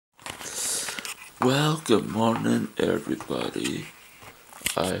Well, good morning, everybody.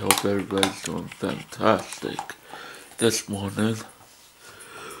 I hope everybody's doing fantastic this morning.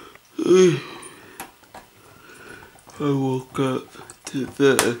 I woke up to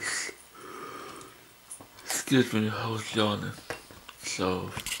this. Excuse me, I was yawning.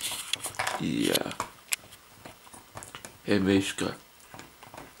 So, yeah. Hey, Mishka.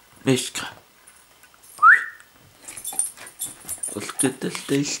 Mishka. Let's get this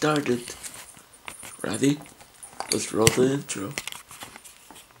day started. Ready? Let's roll the intro.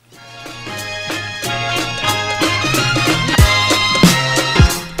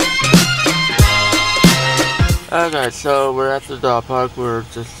 Okay, so we're at the dog park. We're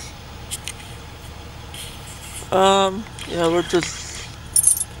just, we're just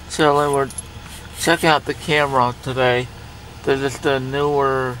chilling. We're checking out the camera today. There's just a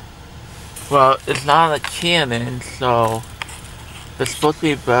newer, well, it's not a Canon, so it's supposed to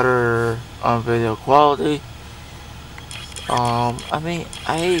be better on video quality. I mean,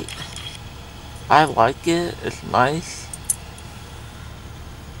 I like it. It's nice.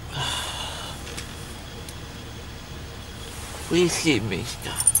 We see,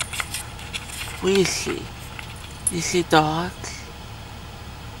 Mishka. We see. You see dogs?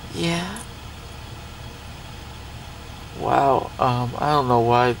 Yeah. Wow. I don't know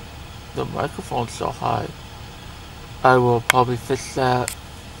why the microphone's so high. I will probably fix that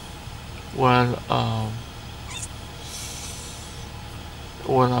when I'm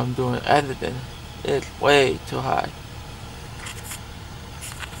doing editing. It's way too high.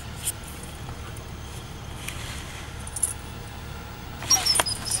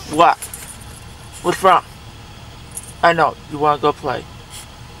 What? What's wrong? I know, you wanna go play.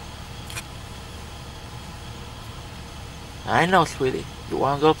 I know, sweetie, you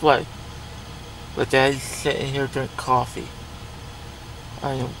wanna go play. But Daddy's sitting here drinking coffee.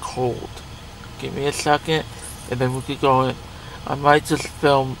 I am cold. Give me a second, and then we could go in. I might just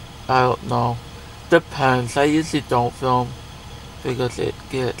film, I don't know. Depends, I usually don't film, because it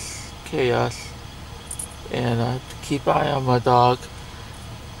gets chaos. And I have to keep an eye on my dog.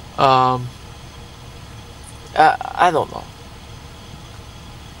 I don't know.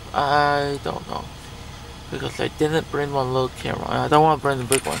 I don't know. Because I didn't bring my little camera. I don't want to bring the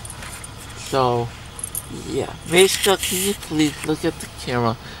big one. So, yeah. Mishka, can you please look at the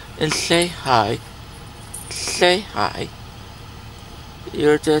camera and say hi? Say hi.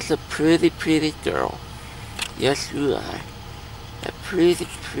 You're just a pretty, pretty girl. Yes, you are. A pretty,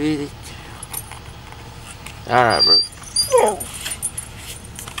 pretty girl. Alright,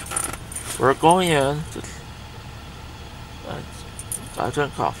 we're going in. I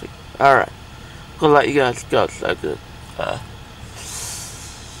drink coffee. Alright. Gonna let you guys go so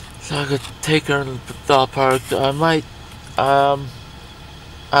I could take her to the dog park. I might, I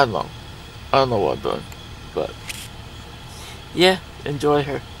don't know. I don't know what I'm doing. But, yeah, enjoy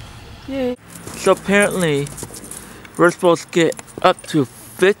her. Yay. So apparently, we're supposed to get up to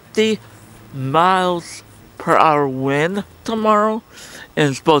 50 miles per hour wind tomorrow.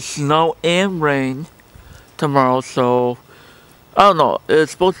 And it's supposed to snow and rain tomorrow, so I don't know.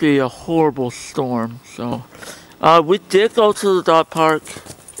 It's supposed to be a horrible storm. So we did go to the dog park,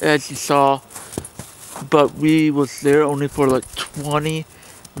 as you saw, but we was there only for like 20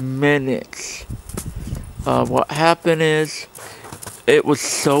 minutes. What happened is it was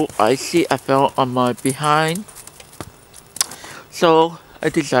so icy I fell on my behind, so I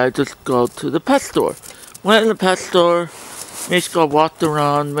decided to just go to the pet store. Went in the pet store. Mishka walked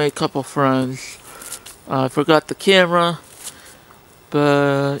around, made a couple friends. I forgot the camera.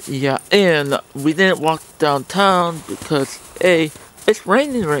 But yeah, and we didn't walk downtown because A, it's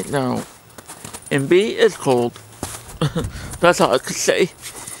raining right now. And B, it's cold. That's all I could say.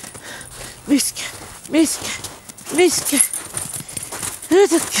 Mishka, Mishka, Mishka.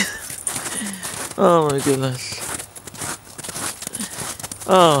 Oh my goodness.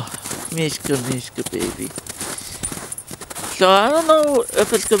 Oh, Mishka, Mishka, baby. So I don't know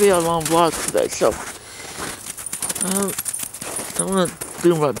if it's gonna be a long vlog today, so I'm gonna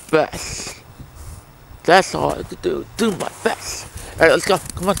do my best. That's all I could do. Do my best. Alright, let's go.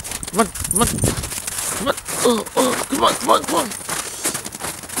 Come on, come on, come on, come on. Oh, come on, come on, come on.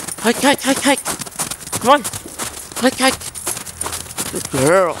 Hike, hike, hike, hike. Come on, hike, hike. Good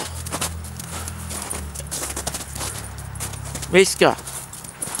girl. Mishka.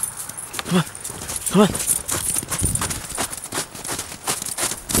 Come on, come on.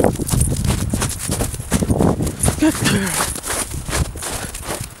 Good girl.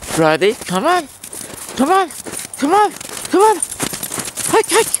 Ready? Come on. Come on. Come on. Come on.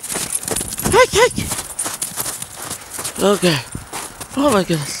 Hike, hike. Hike, hike. Okay. Oh my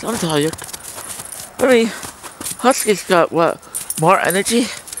goodness. I'm tired. I mean, Husky's got what? More energy?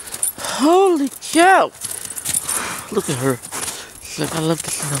 Holy cow! Look at her. She's like, I love the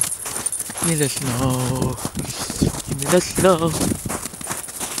snow. Give me the snow. Give me the snow.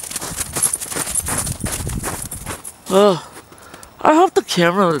 Oh, I hope the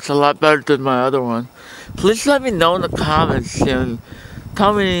camera is a lot better than my other one. Please let me know in the comments and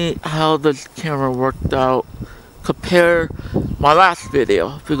tell me how this camera worked out. Compare my last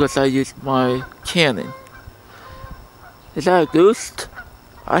video because I used my Canon. Is that a goose?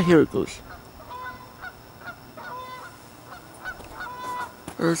 I hear a goose.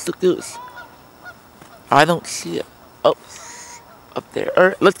 Where's the goose? I don't see it. Oh, up there.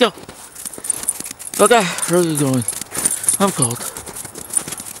 Alright, let's go. Okay, where are we going? I'm cold.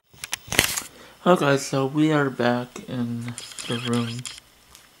 Okay, so we are back in the room.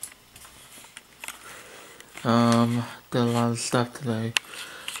 Did a lot of stuff today.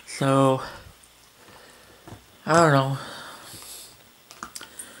 So, I don't know.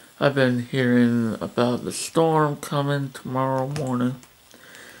 I've been hearing about the storm coming tomorrow morning.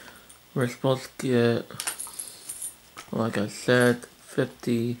 We're supposed to get, like I said,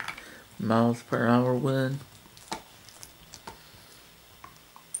 50 miles per hour wind.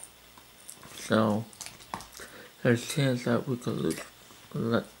 So, there's a chance that we could lose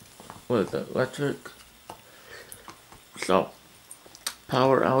electric. So,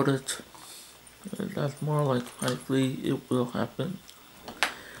 power outage. That's more like likely it will happen.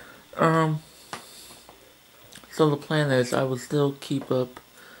 So the plan is I will still keep up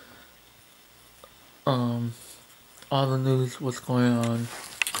all the news, what's going on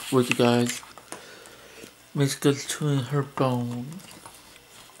with you guys. Miska's chewing her bone.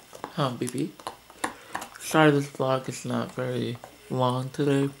 Huh, baby? Sorry this vlog is not very long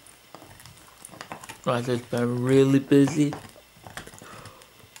today. I've just been really busy.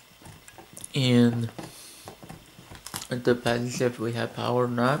 And it depends if we have power or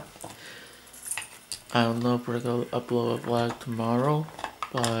not. I don't know if we're gonna upload a vlog tomorrow,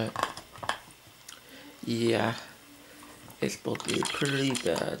 but yeah, it's supposed to be pretty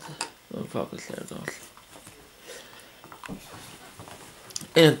bad. Let me focus, there it goes.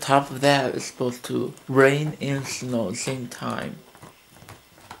 And on top of that, it's supposed to rain and snow at the same time.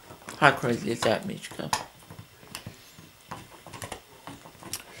 How crazy is that, Michka?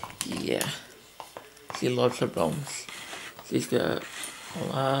 Yeah. She loves her bones. She's got a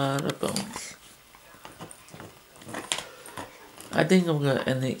lot of bones. I think I'm gonna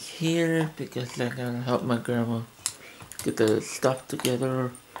end it here because I gotta help my grandma get the stuff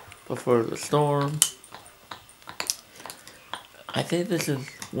together before the storm. I think this is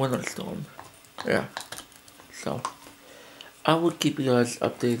winter storm. Yeah. So, I will keep you guys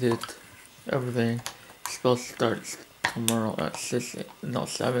updated. Everything. It's supposed to start tomorrow at 7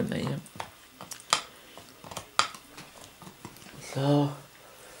 a.m. So,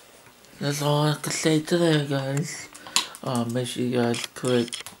 that's all I can say today, guys. Make sure you guys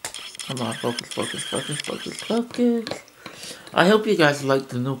click. Come on, focus. I hope you guys like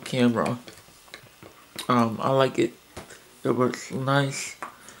the new camera. I like it. It works nice.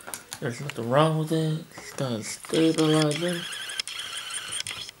 There's nothing wrong with it. It's got a stabilizer.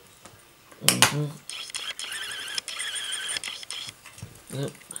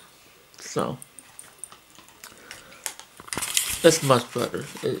 Yep. So, it's much better.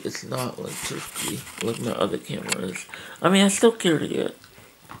 It's not like tricky like my other cameras. I mean, I still carry it.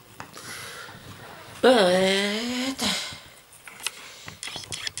 But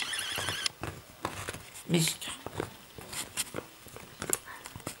she's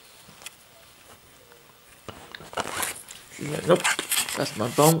like, nope, that's my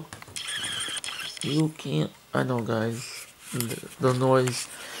bone. You can't. I know, guys. The noise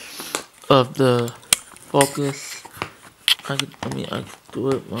of the focus. I could do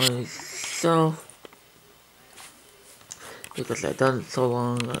it myself because I've done it so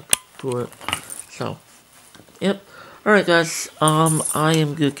long. I could do it. So, yep. Alright, guys. I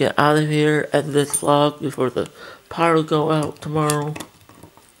am gonna get out of here at this vlog before the power go out tomorrow.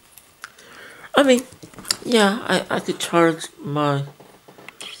 I mean, yeah, I could charge my.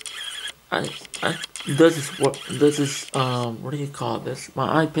 This is what do you call this?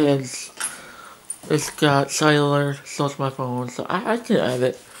 My iPad's. It's got cellular, so it's my phone, so I can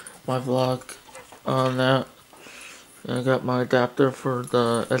edit my vlog on that. And I got my adapter for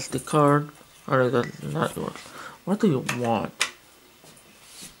the SD card. Alright, that's not yours. What do you want?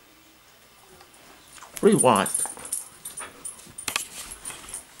 What do you want?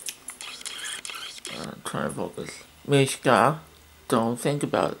 Try to focus. Mishka, don't think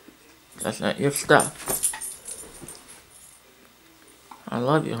about it. That's not your stuff. I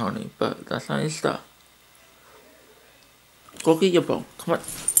love you, honey, but that's not your stuff. Go get your bone. Come on.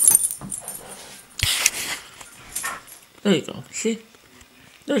 There you go. See?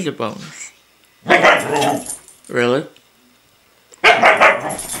 There's your bones. Really?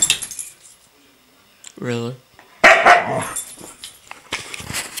 Really?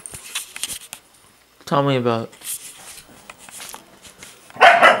 Tell me about it.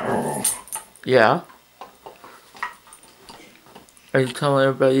 Yeah? Are you telling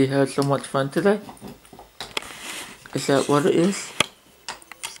everybody you had so much fun today? Is that what it is?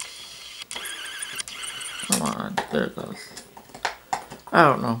 Come on, there it goes. I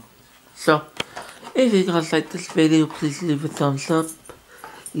don't know. So, if you guys like this video, please leave a thumbs up.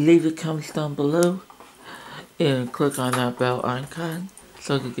 Leave your comments down below. And click on that bell icon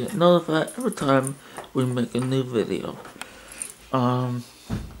so you can get notified every time we make a new video.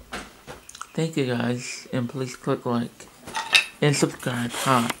 Thank you guys. And please click like and subscribe,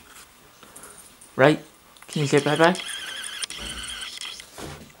 huh? Right? Can you say bye-bye?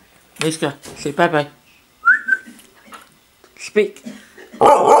 Miska, say bye-bye. Speak.